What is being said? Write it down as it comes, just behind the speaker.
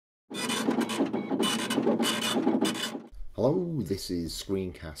Hello, this is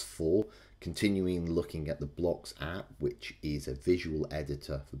Screencast 4, continuing looking at the Blocks app, which is a visual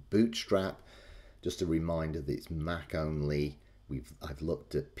editor for Bootstrap. Just a reminder that it's Mac only. I've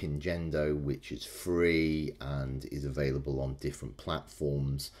looked at Pingendo, which is free and is available on different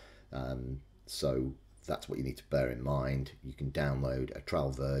platforms. So that's what you need to bear in mind. You can download a trial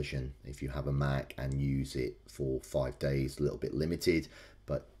version if you have a Mac and use it for 5 days, a little bit limited,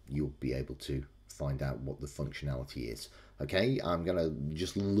 but you'll be able to find out what the functionality is. Okay, I'm going to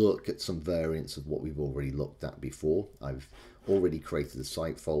just look at some variants of what we've already looked at before. I've already created a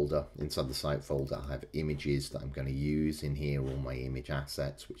site folder. Inside the site folder I have images that I'm going to use in here, all my image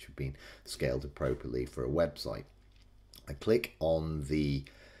assets which have been scaled appropriately for a website. I click on the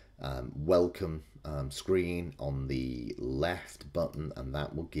welcome screen on the left button, and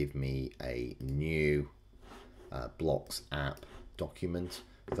that will give me a new Blocks app document.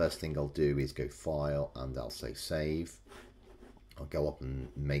 First thing I'll do is go File and I'll say Save. I'll go up and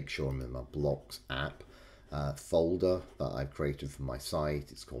make sure I'm in my Blocks app folder that I've created for my site.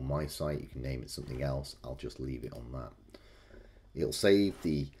 It's called My Site. You can name it something else. I'll just leave it on that. It'll save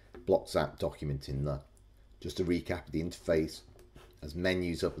the Blocks app document in there. Just to recap the interface, has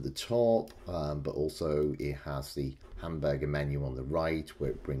menus up at the top, but also it has the hamburger menu on the right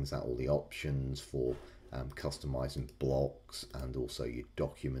where it brings out all the options for customizing blocks and also your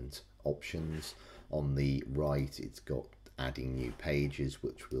document options. On the right it's got adding new pages,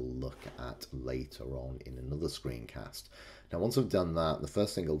 which we'll look at later on in another screencast. Now once I've done that, the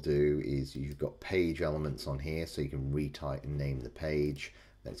first thing I'll do is you've got page elements on here, so you can retype and name the page.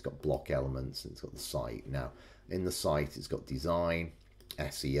 Then it's got block elements and it's got the site. Now in the site it's got design,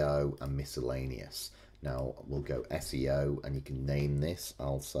 SEO and miscellaneous. Now we'll go SEO and you can name this.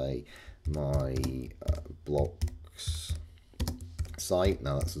 I'll say my Blocks site.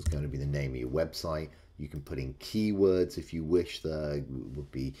 Now that's going to be the name of your website. You can put in keywords if you wish. There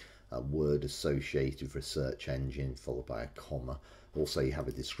would be a word associated for a search engine followed by a comma. Also you have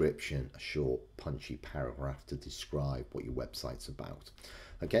a description, a short punchy paragraph to describe what your website's about.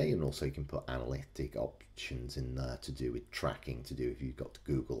 Okay, and also you can put analytic options in there to do with tracking, to do if you've got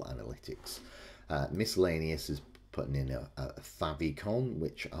Google Analytics. Miscellaneous is putting in a Favicon,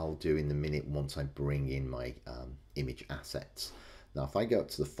 which I'll do in the minute once I bring in my image assets. Now if I go up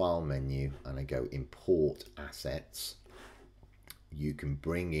to the file menu and I go import assets, you can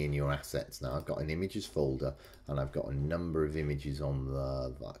bring in your assets. Now I've got an images folder and I've got a number of images on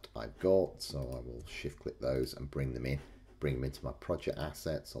there that I've got, so I will shift click those and bring them into my project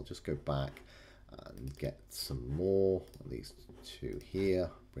assets. I'll just go back and get some more, at least two here,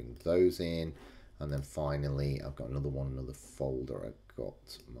 bring those in, and then finally I've got another folder. I've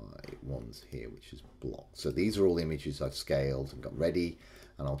got my ones here which is blocks. So these are all images I've scaled and got ready,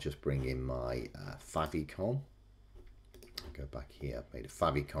 and I'll just bring in my Favicon. Go back here, I've made a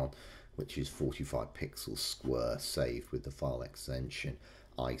Favicon which is 45 pixels square, saved with the file extension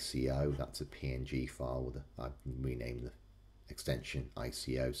ICO. That's a PNG file with I've renamed the extension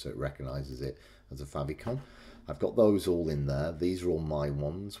ICO so it recognizes it as a Favicon. I've got those all in there. These are all my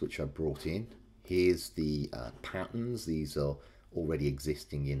ones which I brought in. Here's the patterns. These are already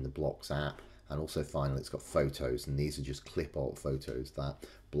existing in the Blocks app, and also finally it's got photos, and these are just clip art photos that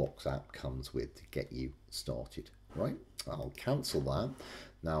Blocks app comes with to get you started. Right, I'll cancel that.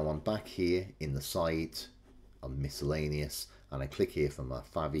 Now I'm back here in the site, I'm miscellaneous, and I click here for my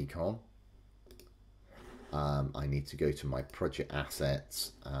Favicon. I need to go to my project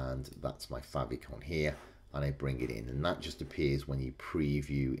assets, and that's my Favicon here, and I bring it in, and that just appears when you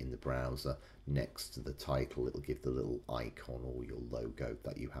preview in the browser. Next to the title it'll give the little icon or your logo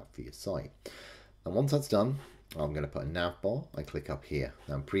that you have for your site. And once that's done, I'm going to put a nav bar. I click up here.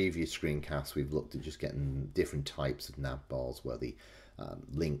 Now in previous screencasts we've looked at just getting different types of nav bars where the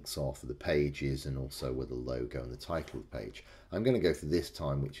links are for the pages and also with the logo and the title of the page. I'm going to go for this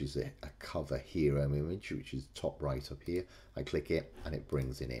time, which is a cover hero image, which is top right up here. I click it and it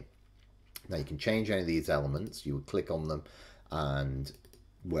brings it in. Now you can change any of these elements. You would click on them, and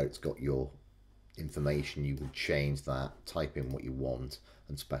where it's got your information you would change that, type in what you want,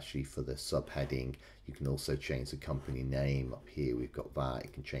 and especially for the subheading you can also change the company name. Up here we've got that.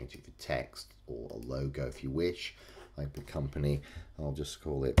 You can change it for text or a logo if you wish. I put company, I'll just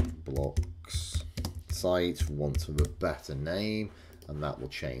call it Blocks Site for want of a better name, and that will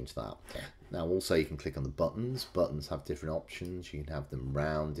change that. Now also you can click on the buttons. Buttons have different options. You can have them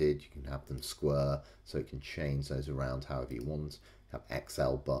rounded, you can have them square, so you can change those around however you want. You have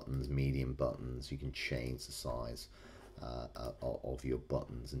XL buttons, medium buttons. You can change the size of your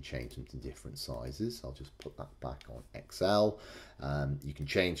buttons and change them to different sizes. I'll just put that back on XL. You can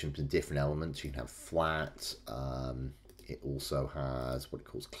change them to different elements. You can have flat, It also has what it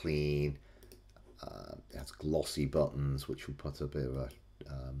calls clean. It has glossy buttons, which will put a bit of a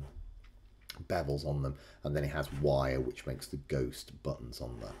bevels on them, and then it has wire, which makes the ghost buttons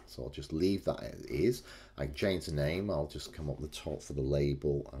on there. So I'll just leave that as is. I can change the name. I'll just come up the top for the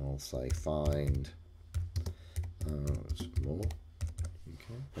label and I'll say find more.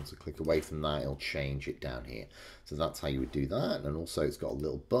 Okay, once I click away from that, it'll change it down here. So that's how you would do that. And also it's got a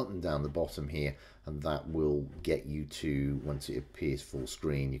little button down the bottom here, and that will get you to, once it appears full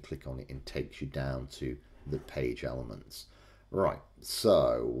screen, you click on it and takes you down to the page elements. Right,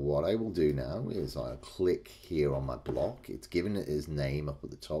 so what I will do now is I'll click here on my block. It's given it its name up at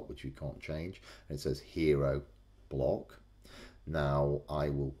the top, which you can't change, and it says Hero Block. Now I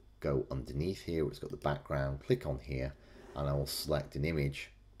will go underneath here, it's got the background, click on here, and I will select an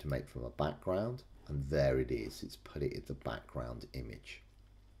image to make from a background, and there it is. It's put it in the background image.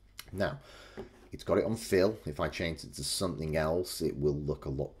 Now, it's got it on fill. If I change it to something else, it will look a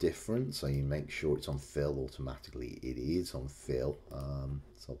lot different. So you make sure it's on fill automatically. It is on fill.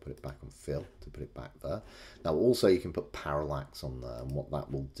 So I'll put it back on fill to put it back there. Now also you can put parallax on there, and what that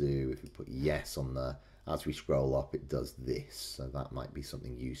will do, if you put yes on there, as we scroll up, it does this. So that might be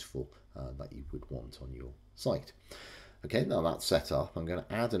something useful that you would want on your site. Okay, now that's set up. I'm going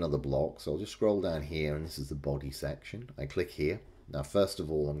to add another block. So I'll just scroll down here, and this is the body section. I click here. Now, first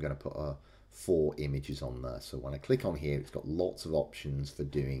of all, I'm going to put 4 images on there. So when I click on here, it's got lots of options for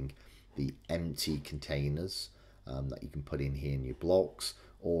doing the empty containers that you can put in here in your blocks,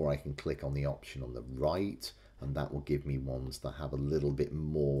 or I can click on the option on the right, and that will give me ones that have a little bit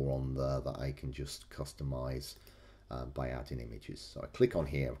more on there that I can just customize by adding images. So I click on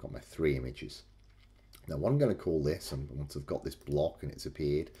here, I've got my 3 images. Now what I'm going to call this, and once I've got this block and it's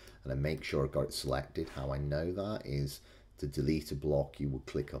appeared, and I make sure I've got it selected, how I know that is to delete a block, you will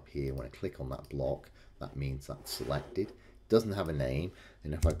click up here. When I click on that block, that means that's selected. It doesn't have a name,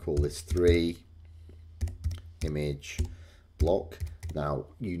 and if I call this 3 image block, now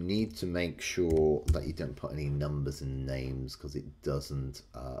you need to make sure that you don't put any numbers and names, because it doesn't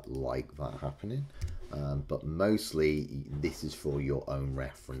like that happening. But mostly this is for your own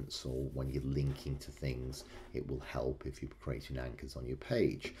reference, or when you're linking to things, it will help if you're creating anchors on your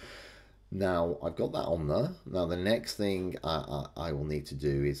page. Now I've got that on there. Now the next thing I will need to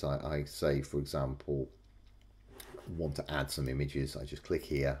do is I say, for example, want to add some images. I just click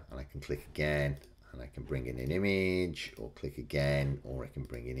here, and I can click again, and I can bring in an image, or click again, or I can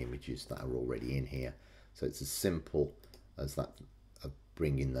bring in images that are already in here. So it's as simple as that, of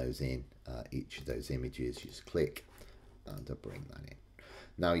bringing those in, each of those images. You just click and I bring that in.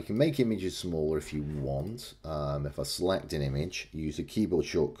 Now you can make images smaller if you want. If I select an image, use a keyboard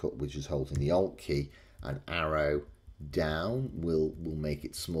shortcut, which is holding the Alt key, and arrow down will make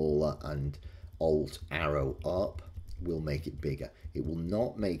it smaller, and Alt arrow up will make it bigger. It will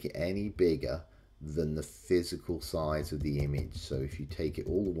not make it any bigger than the physical size of the image. So if you take it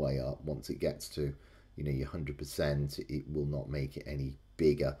all the way up, once it gets to, you know, your 100%, it will not make it any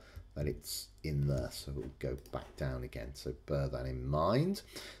bigger than it's in there, so it will go back down again. So bear that in mind.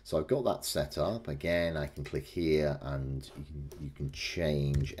 So I've got that set up. Again, I can click here, and you can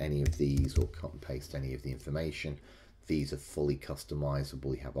change any of these, or cut and paste any of the information. These are fully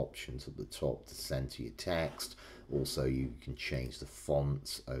customizable. You have options at the top to center your text. Also, you can change the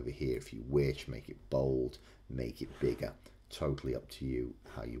fonts over here if you wish, make it bold, make it bigger. Totally up to you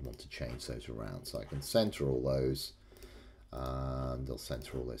how you want to change those around. So I can center all those, and they'll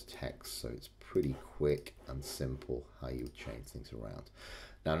center all those texts. So it's pretty quick and simple how you would change things around.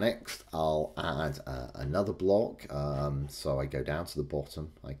 Now next I'll add another block. So I go down to the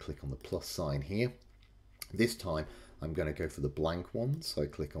bottom, I click on the plus sign here. This time I'm going to go for the blank one. So I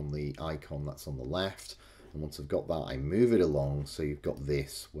click on the icon that's on the left, and once I've got that, I move it along. So you've got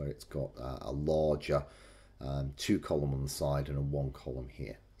this where it's got a larger 2 column on the side and a 1 column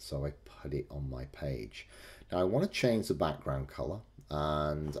here. So I put it on my page. Now I want to change the background color,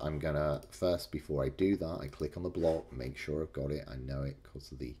 and I'm gonna first, before I do that, I click on the block, make sure I've got it. I know it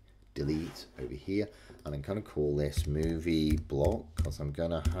because of the delete over here, and I'm gonna call this movie block, because I'm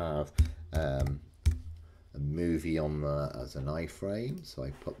gonna have a movie on there as an iframe. So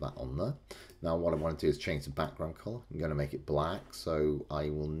I put that on there. Now what I want to do is change the background color. I'm going to make it black, so I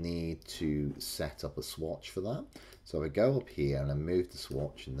will need to set up a swatch for that. So I go up here and I move the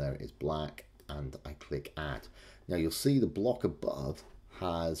swatch, and there it is, black, and I click add. Now you'll see the block above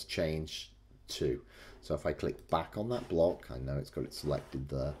has changed too. So if I click back on that block, I know it's got it selected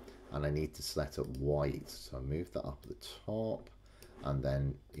there, and I need to set up white. So I move that up at the top, and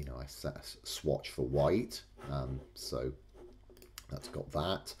then, you know, I set a swatch for white. So that's got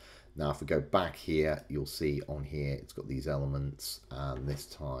that. Now if we go back here, you'll see on here it's got these elements, and this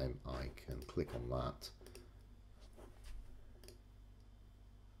time I can click on that.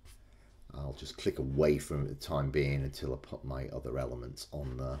 I'll just click away from it for the time being until I put my other elements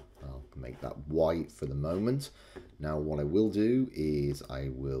on there. I'll make that white for the moment. Now what I will do is I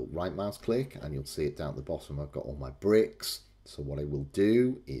will right mouse click, and you'll see it down at the bottom. I've got all my bricks. So what I will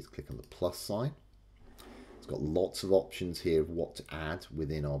do is click on the plus sign. It's got lots of options here of what to add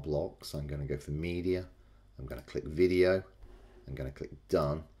within our blocks. I'm going to go for media. I'm going to click video. I'm going to click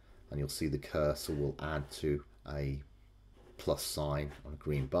done, and you'll see the cursor will add to a plus sign on a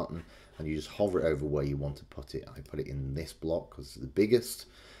green button, and you just hover it over where you want to put it. I put it in this block because it's the biggest,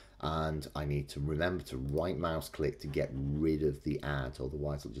 and I need to remember to right mouse click to get rid of the ad,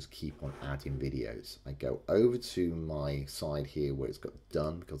 otherwise it'll just keep on adding videos. I go over to my side here where it's got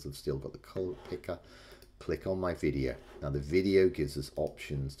done because I've still got the color picker, click on my video. Now the video gives us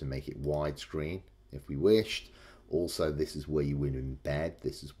options to make it widescreen if we wished. Also, this is where you would embed.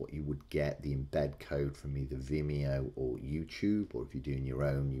 This is what you would get, the embed code from either Vimeo or YouTube, or if you're doing your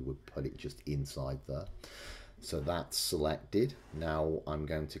own, you would put it just inside there. So that's selected. Now I'm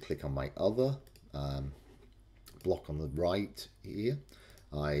going to click on my other block on the right here.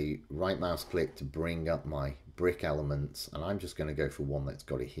 I right mouse click to bring up my brick elements, and I'm just going to go for one that's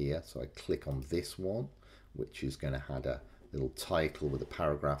got it here. So I click on this one, which is going to have a little title with a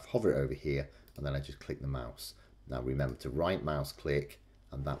paragraph, hover it over here, and then I just click the mouse. Now remember to right mouse click,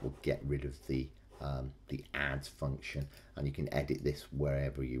 and that will get rid of the ads function, and you can edit this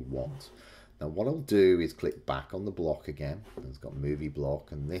wherever you want. Now what I'll do is click back on the block again. It's got movie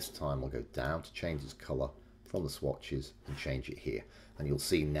block, and this time I'll go down to change its color from the swatches and change it here. And you'll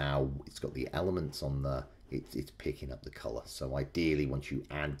see now it's got the elements on there. It's picking up the color. So ideally, once you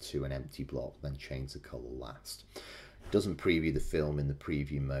add to an empty block, then change the color last. Doesn't preview the film in the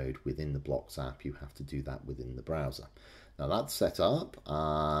preview mode within the Blocsapp. You have to do that within the browser. Now that's set up.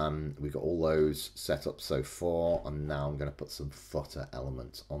 We've got all those set up so far, and now I'm going to put some footer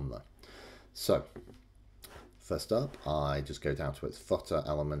elements on there. So first up, I just go down to its footer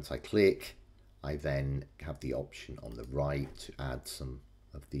element. I click. I then have the option on the right to add some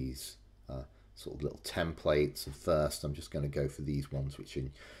of these sort of little templates. And first, I'm just going to go for these ones which are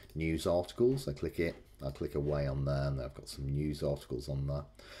news articles. I click it. I click away on there, and I've got some news articles on there.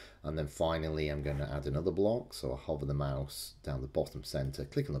 And then finally, I'm going to add another block. So I hover the mouse down the bottom center,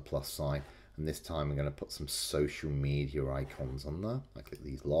 click on the plus sign, and this time I'm going to put some social media icons on there. I click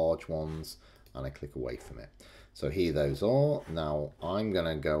these large ones, and I click away from it. So here those are. Now I'm going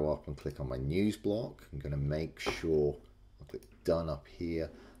to go up and click on my news block. I'm going to make sure I click done up here.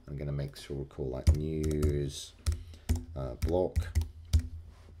 I'm going to make sure we call that news block.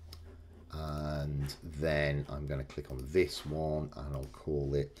 And then I'm going to click on this one, and I'll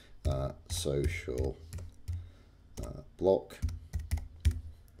call it social block.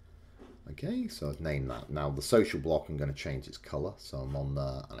 Okay, so I've named that. Now the social block, I'm going to change its color. So I'm on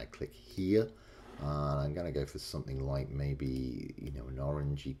there, and I click here. And I'm going to go for something like maybe, you know, an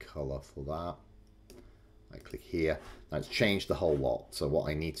orangey color for that. I click here. Now it's changed the whole lot. So what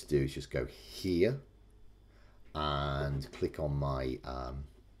I need to do is just go here and click on my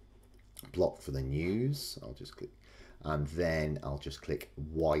block for the news. I'll just click, and then I'll just click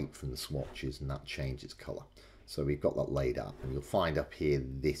white from the swatches, and that changes its color. So we've got that laid up, and you'll find up here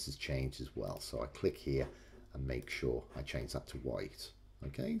this has changed as well. So I click here and make sure I change that to white.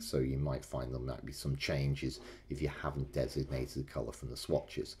 Okay, so you might find there might be some changes if you haven't designated the color from the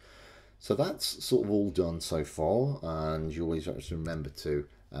swatches. So that's sort of all done so far, and you always have to remember to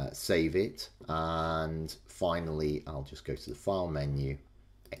save it. And finally, I'll just go to the file menu,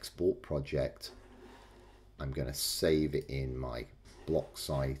 export project. I'm going to save it in my block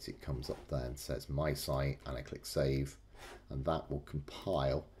site. It comes up there and says my site, and I click save, and that will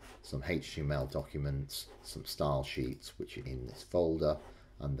compile some HTML documents, some style sheets which are in this folder,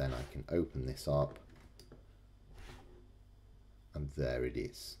 and then I can open this up, and there it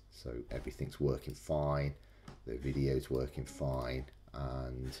is. So everything's working fine, the video's working fine,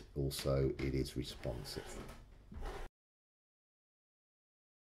 and also it is responsive.